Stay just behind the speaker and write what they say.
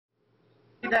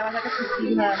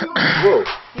Whoa.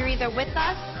 You're either with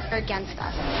us or against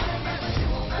us.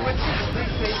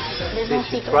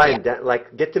 Try and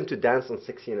like get them to dance on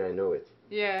Sexy and I Know It.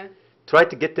 Yeah. Try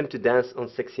to get them to dance on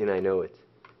Sexy and I Know It.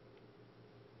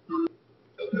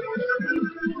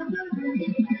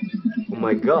 Oh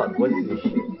my god, what is this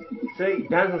shit? Say,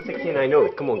 dance on Sexy and I Know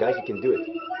It. Come on guys, you can do it.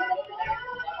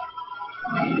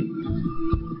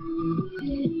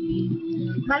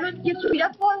 Hallo, jetzt gehst du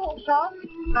wieder voll hoch, schau.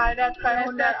 Alter,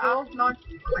 298.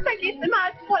 Und dann gehst du immer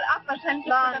als voll ab, wahrscheinlich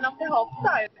dann auf der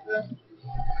Hauptseite.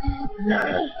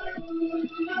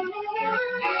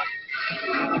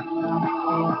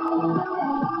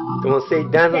 Come on, say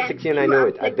dance on Sexy and I Know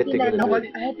It. I bet they're gonna do it.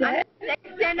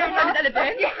 Sexy and I Know It.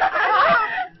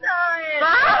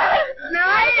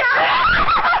 Nein!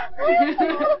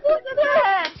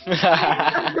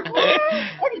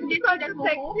 Wie soll denn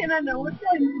Sexy and I Know It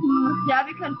denn? Ja,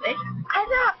 wir können es echt.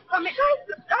 Alter, komm mit.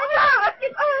 Alter, was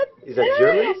geht ab? Is that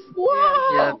Germans? Wow!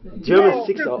 Yeah. German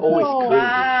 6 are always crazy.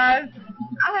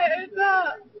 Alter!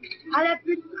 Alter,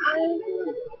 bitte, Alter!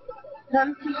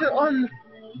 Tanzen für uns!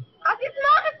 Ach, jetzt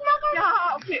mach es!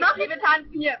 Ja, okay. Mach, wir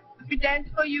tanzen hier. We dance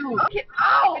for you. Okay,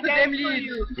 au! We dance for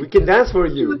you. We can dance for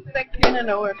you. Sexy and I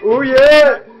Know It. Oh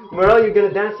yeah! Morel, you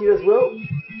gonna dance here as well?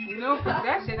 No,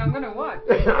 that shit, I'm gonna watch.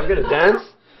 I'm gonna dance.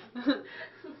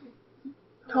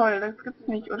 Toll, das gibt's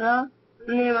nicht, oder?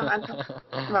 Nee, mach einfach.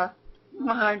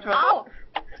 Mach einfach. Au!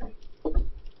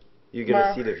 You're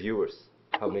gonna see the viewers.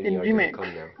 How many are gonna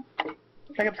come now?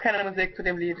 Da gibt's keine Musik zu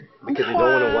dem Lied. Because you don't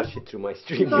want to watch it through my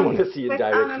stream, you want to see it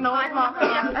directly. No,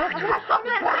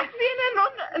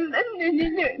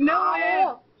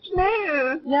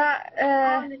 schnell! Ja,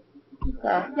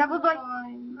 ja, wo soll ich?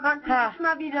 Ha,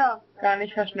 mal wieder. Gar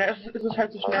nicht schnell, es ist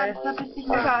halt zu schnell.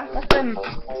 Was denn?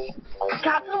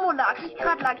 Katzenmo, lag ich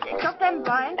echt auf deinem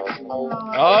Bein?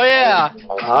 Oh yeah!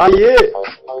 Ah yeah!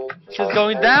 She's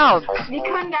going down! Wir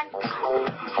können dann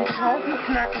Pausen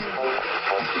knacken.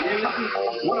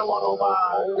 When I walk on by,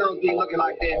 girls be looking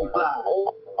like they be fly.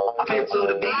 I feel to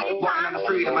the beat, walking on the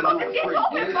street, and my new free.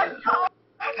 Yeah.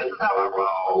 This is how I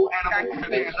roll, and I'm moving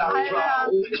fingers out the draw.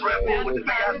 It's Red Bull with the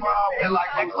big ass bra, and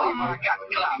like next week, I got the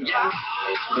clout, yeah.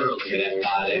 Girl, look at that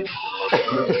body.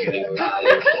 Girl, look at that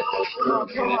body. Girl, look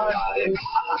at that body.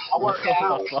 I work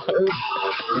out. Girl,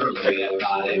 look at that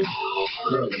body.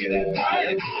 Girl, look at that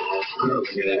body. Girl,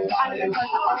 look at that body.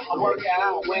 I work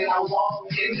out when I walk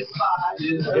in the spot.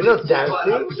 You're not dancing?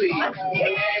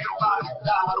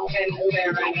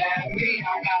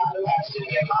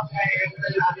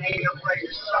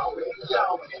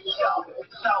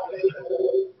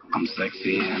 I'm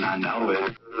sexy and I know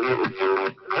it.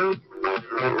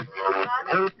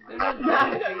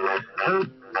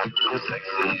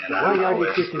 Why are they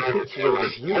taking pictures of the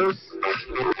views?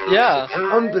 Yeah.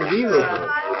 Unbelievable.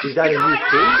 Is that a new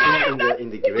thing in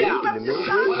the grave, in the middle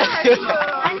grave?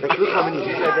 Like look how many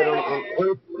views I got on.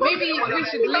 Maybe we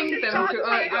should link them to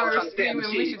our stream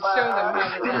and we should show them how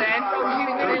to dance or you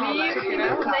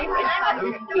know?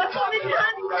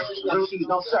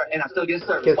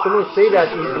 Can someone say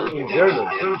that in German?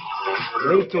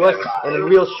 Link to us and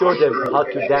we'll show them how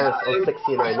to dance on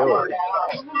Sexy and I Know It.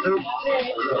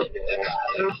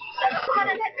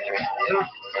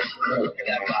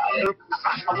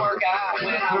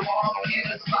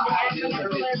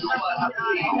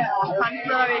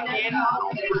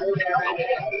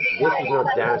 This is not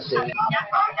dancing.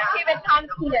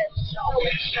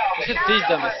 You should teach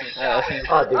them. I think.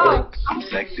 Ah, they're going. I'm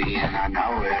sexy and I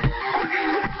know it.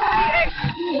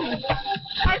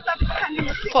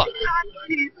 Fuck.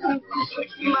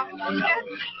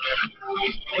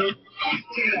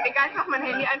 Egal, ich mach mein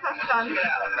Handy einfach stand.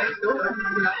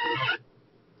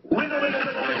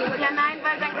 Ja, nein,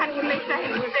 weil dann kann ich mich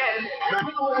dahin stellen.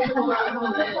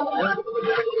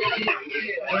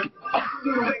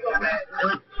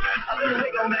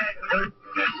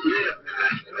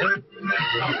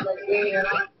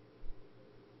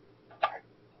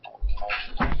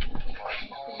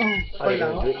 Are you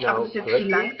gonna do it now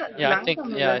correctly? Yeah, I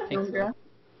think so.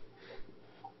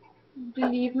 Die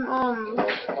lieben uns.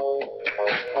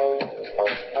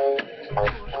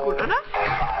 Gut, oder?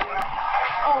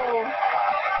 Oh.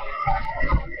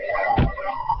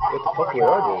 What the fuck, where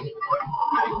are they?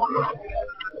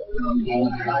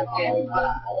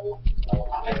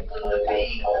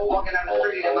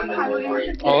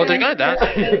 Oh, they're gonna dance.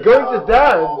 They're going to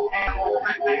dance!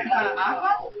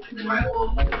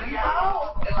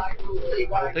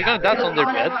 They're gonna dance on their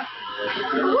bed.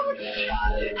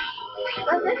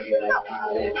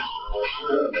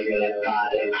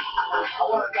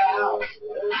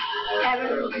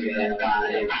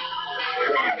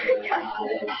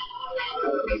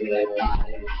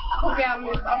 Guck, wir haben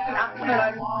jetzt auf den 8.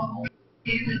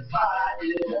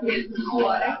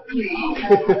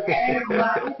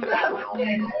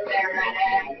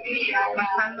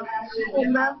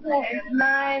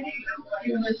 Nein.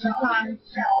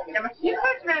 Ja, was hier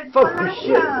falsch wird? Fuck this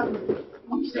shit.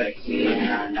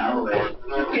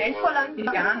 Okay, ich voll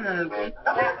langsam. Gerne.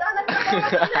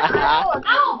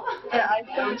 Ja,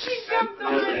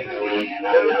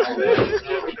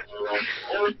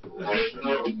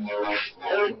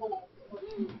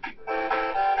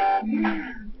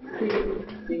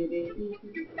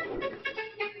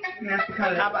 ja,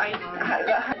 toll. Aber eigentlich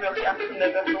haben wir auch die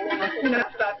 800 Version in der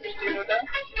Start stehen, oder?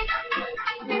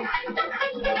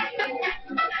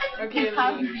 Okay,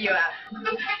 haben wir.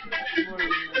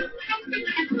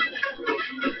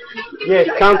 Yes,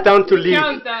 countdown to leave.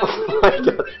 Countdown. Oh my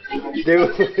god. They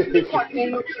will...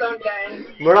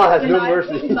 Morale has no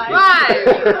mercy. 5!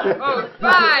 Oh,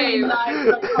 5!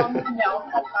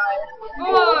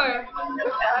 4!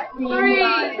 3!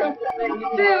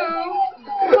 2!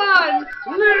 1!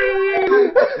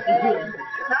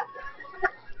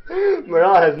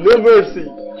 Morale has no mercy.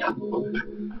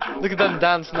 Look at them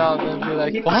dance now and be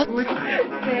like, what?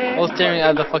 I was staring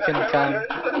at the fucking cam.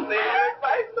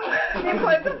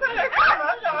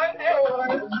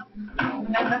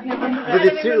 But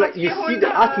it's still like, you see the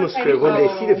atmosphere when they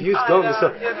see the views gone, so...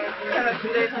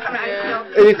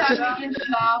 And it's just...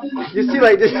 You see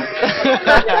like this...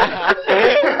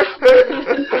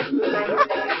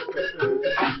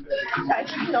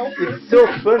 It's so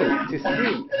funny to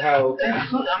see how...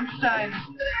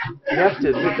 You have to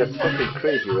admit that's fucking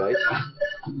crazy, right?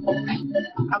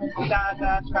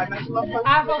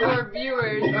 Half of our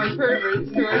viewers are perverts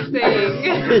who are saying.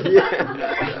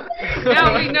 Yeah.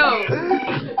 Now we know.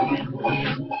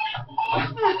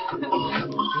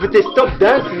 But they stopped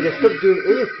dancing, they stopped doing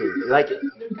anything. Like...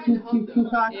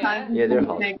 Yeah, they're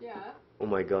hot. Yeah. Oh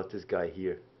my god, this guy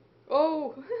here.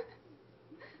 Oh.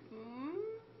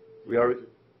 We are...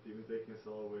 Even taking us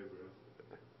all away,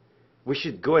 bro. We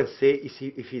should go and say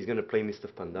if he's gonna play Mr.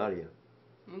 Pandaria.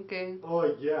 Okay. Oh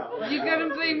yeah. You gonna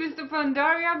play Mr.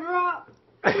 Pandaria, bro?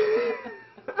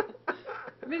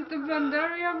 Mr.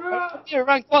 Pandaria, bro? You're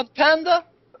rank 1 panda?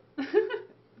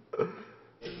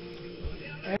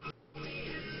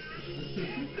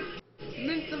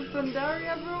 Mr.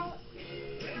 Pandaria, bro?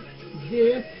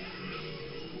 This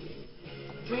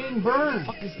thing burn.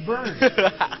 It's burn.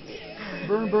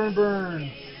 Burn, burn,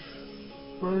 burn.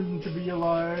 Burn to be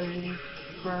alive.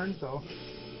 Burn, so.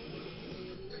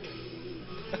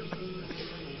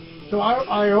 So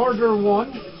I order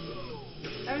one.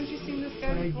 Haven't you seen this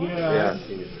guy I before? guess. Yeah, I've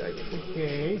seen this guy.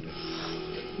 Okay.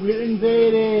 We're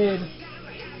invaded.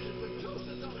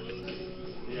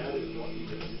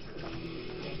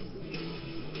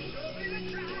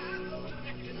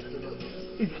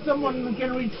 If someone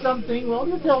can read something, well,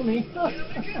 you tell me.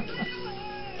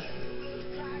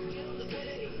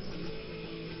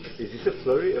 Is this a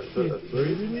flurry? A flurry?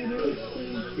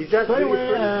 Is that So really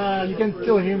anyway, funny? you can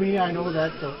still hear me, I know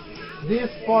that. So this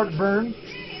part burns.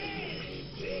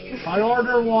 I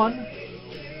order one,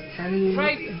 and it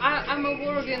Right, I'm a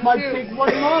Worgen might too. take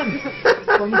 1 month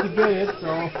for me to get it. So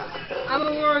I'm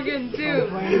a Worgen too.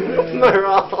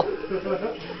 Morale.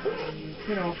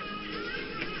 You know,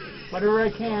 whatever I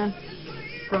can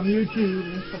from YouTube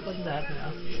and stuff like that. You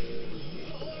know.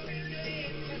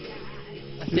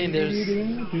 I think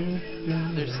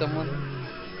there's someone.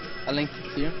 I linked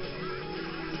it to you.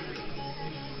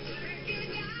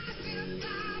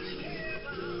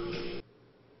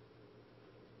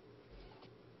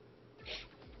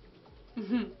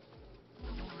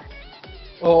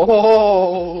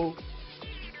 Oh!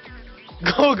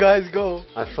 Go guys, go!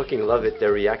 I fucking love it.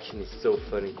 Their reaction is so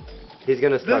funny. He's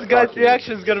gonna start This guy's talking.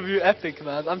 reaction is gonna be epic,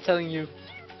 man. I'm telling you.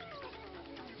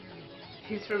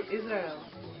 He's from Israel.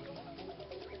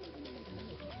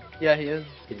 Yeah, he is.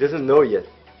 He doesn't know yet.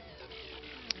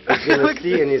 He's gonna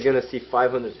see, and he's gonna see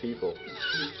 500 people.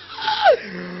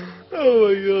 Oh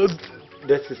my god.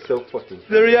 This is so fucking funny.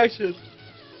 The reaction.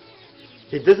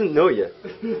 He doesn't know yet.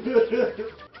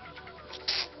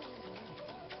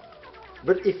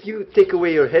 But if you take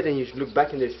away your head and you look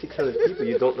back and there's 600 people,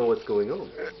 you don't know what's going on.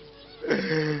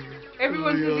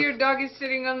 Everyone says your dog is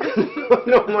sitting on the...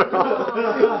 No,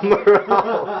 morale.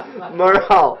 Morale.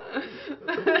 Morale.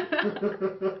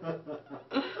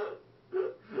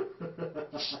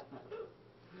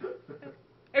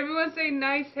 Everyone say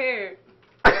nice hair.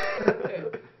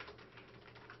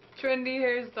 Trendy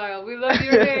hairstyle. We love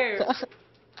your hair.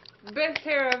 Best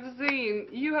hair I've seen.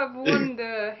 You have won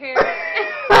the hair.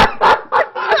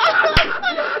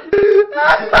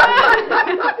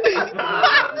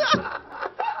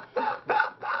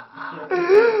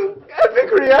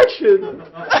 epic reaction!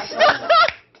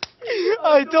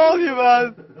 I told you,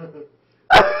 man.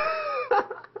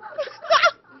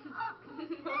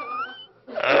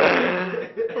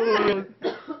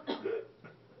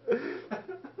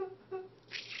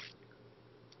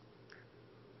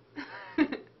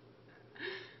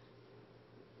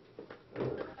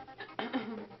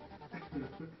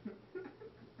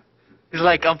 He's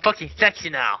like, I'm fucking sexy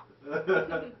now.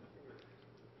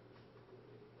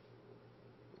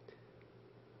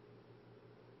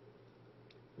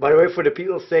 By the way, for the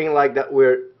people saying like that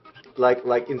we're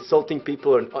like insulting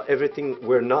people and everything,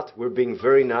 we're not. We're being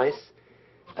very nice.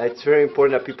 It's very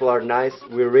important that people are nice.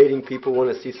 We're rating people,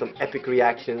 want to see some epic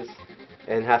reactions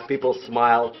and have people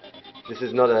smile. This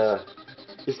is not a...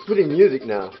 He's putting music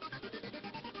now.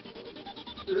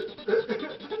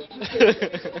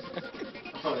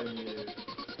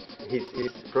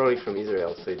 He's probably from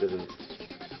Israel, so he doesn't...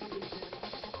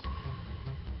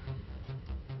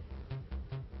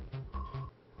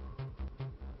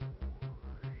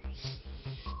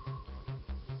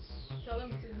 Tell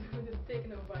him to do the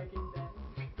techno Viking dance.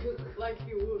 Like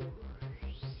he would.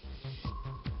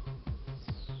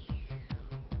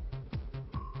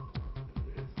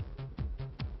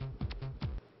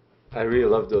 I really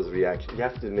love those reactions. You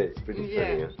have to admit, it's pretty funny,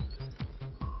 Yeah. yeah?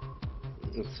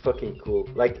 It's fucking cool.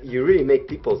 Like, you really make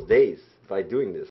people's days by doing this.